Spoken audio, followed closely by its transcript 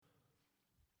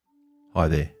Hi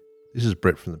there, this is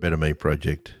Brett from the Better Me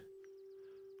Project.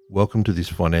 Welcome to this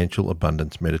financial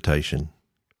abundance meditation.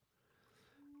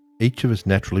 Each of us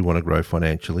naturally want to grow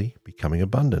financially, becoming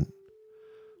abundant.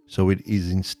 So it is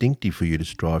instinctive for you to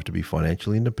strive to be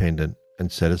financially independent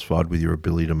and satisfied with your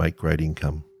ability to make great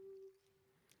income.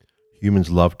 Humans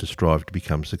love to strive to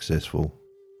become successful.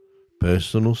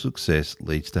 Personal success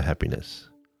leads to happiness.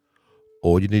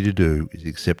 All you need to do is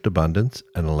accept abundance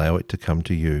and allow it to come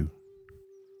to you.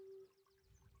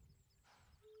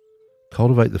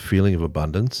 Cultivate the feeling of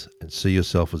abundance and see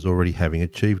yourself as already having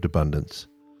achieved abundance.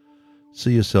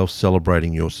 See yourself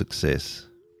celebrating your success.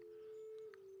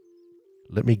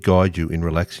 Let me guide you in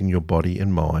relaxing your body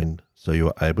and mind so you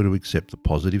are able to accept the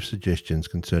positive suggestions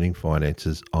concerning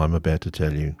finances I'm about to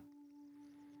tell you.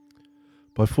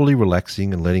 By fully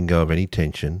relaxing and letting go of any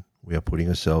tension, we are putting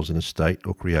ourselves in a state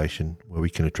or creation where we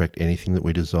can attract anything that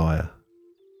we desire.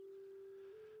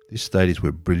 This state is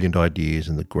where brilliant ideas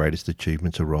and the greatest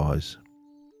achievements arise.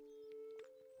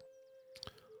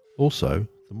 Also,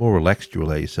 the more relaxed you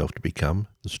allow yourself to become,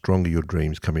 the stronger your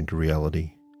dreams come into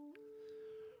reality.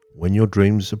 When your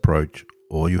dreams approach,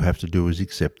 all you have to do is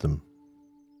accept them.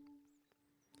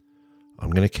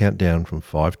 I'm going to count down from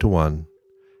 5 to 1,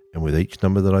 and with each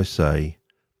number that I say,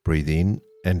 breathe in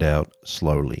and out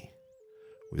slowly.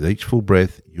 With each full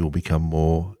breath, you will become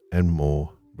more and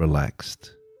more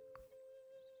relaxed.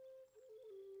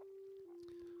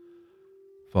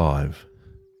 5.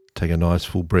 Take a nice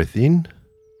full breath in.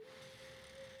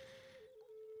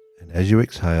 And as you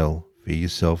exhale, feel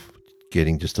yourself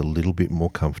getting just a little bit more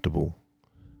comfortable.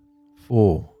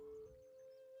 4.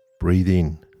 Breathe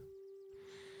in.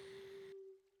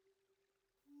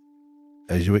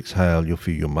 As you exhale, you'll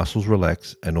feel your muscles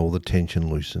relax and all the tension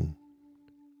loosen.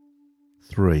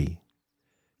 3.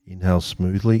 Inhale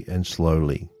smoothly and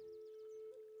slowly.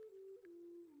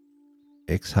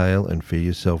 Exhale and feel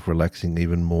yourself relaxing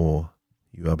even more.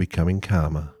 You are becoming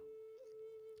calmer.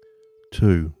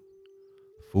 2.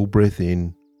 Full breath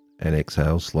in and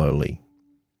exhale slowly.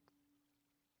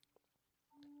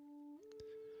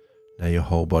 Now your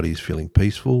whole body is feeling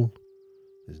peaceful.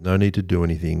 There's no need to do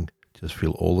anything. Just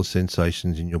feel all the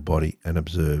sensations in your body and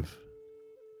observe.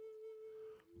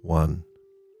 1.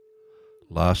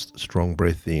 Last strong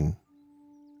breath in.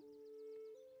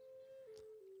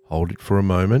 Hold it for a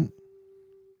moment.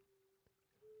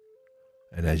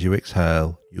 And as you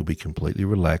exhale, you'll be completely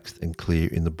relaxed and clear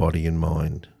in the body and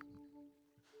mind.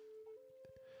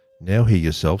 Now hear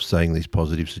yourself saying these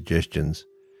positive suggestions,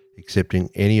 accepting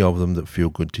any of them that feel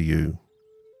good to you.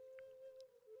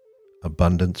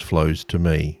 Abundance flows to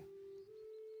me.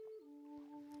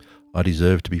 I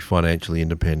deserve to be financially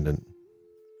independent.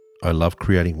 I love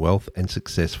creating wealth and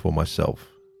success for myself.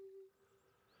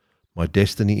 My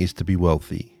destiny is to be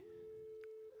wealthy.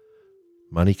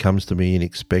 Money comes to me in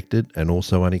expected and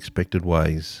also unexpected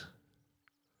ways.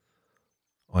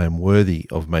 I am worthy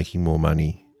of making more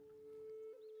money.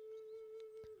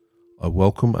 I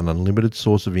welcome an unlimited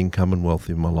source of income and wealth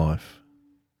in my life.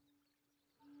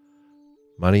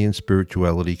 Money and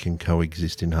spirituality can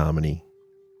coexist in harmony.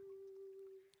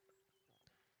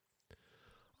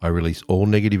 I release all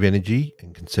negative energy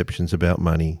and conceptions about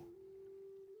money.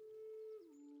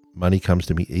 Money comes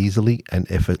to me easily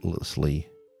and effortlessly.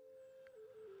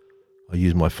 I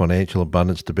use my financial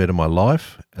abundance to better my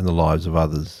life and the lives of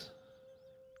others.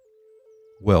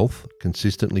 Wealth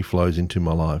consistently flows into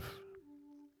my life.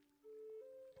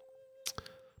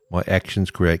 My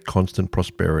actions create constant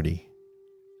prosperity.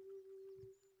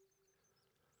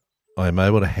 I am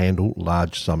able to handle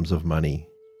large sums of money.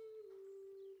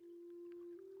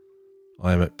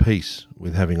 I am at peace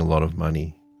with having a lot of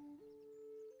money.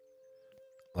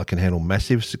 I can handle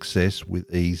massive success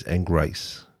with ease and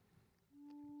grace.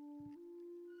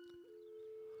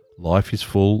 Life is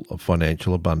full of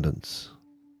financial abundance.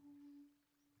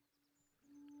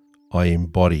 I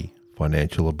embody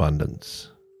financial abundance.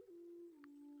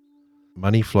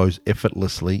 Money flows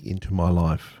effortlessly into my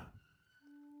life.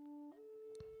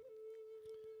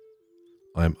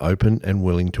 I am open and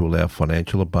willing to allow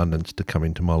financial abundance to come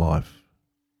into my life.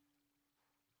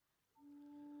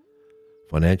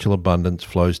 Financial abundance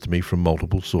flows to me from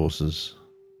multiple sources.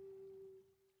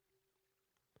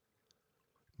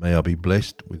 May I be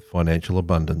blessed with financial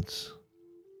abundance.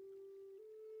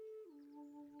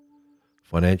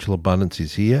 Financial abundance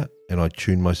is here and I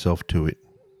tune myself to it.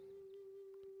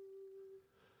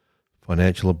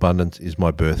 Financial abundance is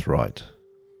my birthright.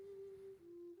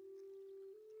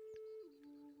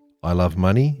 I love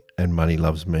money and money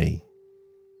loves me.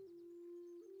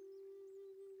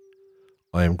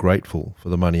 I am grateful for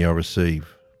the money I receive.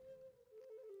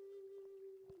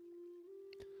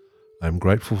 I am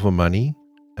grateful for money,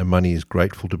 and money is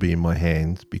grateful to be in my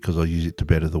hands because I use it to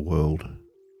better the world.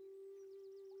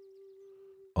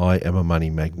 I am a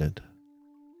money magnet.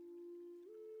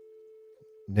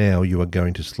 Now you are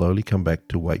going to slowly come back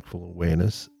to wakeful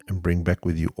awareness and bring back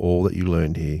with you all that you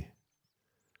learned here.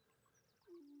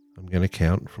 I'm going to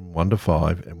count from 1 to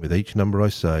 5, and with each number I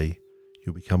say,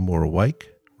 you'll become more awake,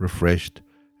 refreshed,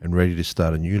 and ready to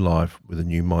start a new life with a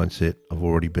new mindset of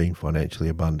already being financially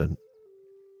abundant.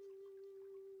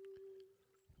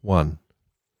 1.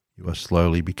 You are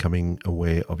slowly becoming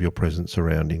aware of your present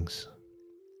surroundings.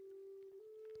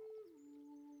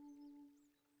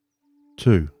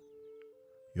 2.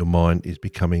 Your mind is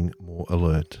becoming more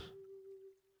alert.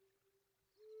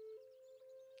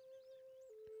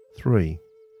 3.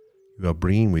 You are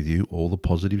bringing with you all the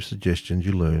positive suggestions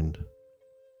you learned.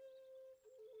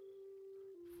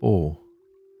 4.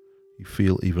 You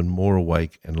feel even more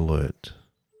awake and alert.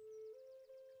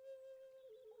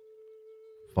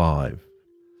 5.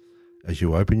 As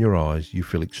you open your eyes, you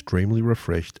feel extremely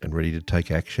refreshed and ready to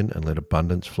take action and let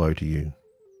abundance flow to you.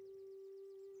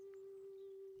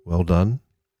 Well done,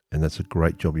 and that's a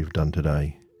great job you've done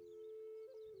today.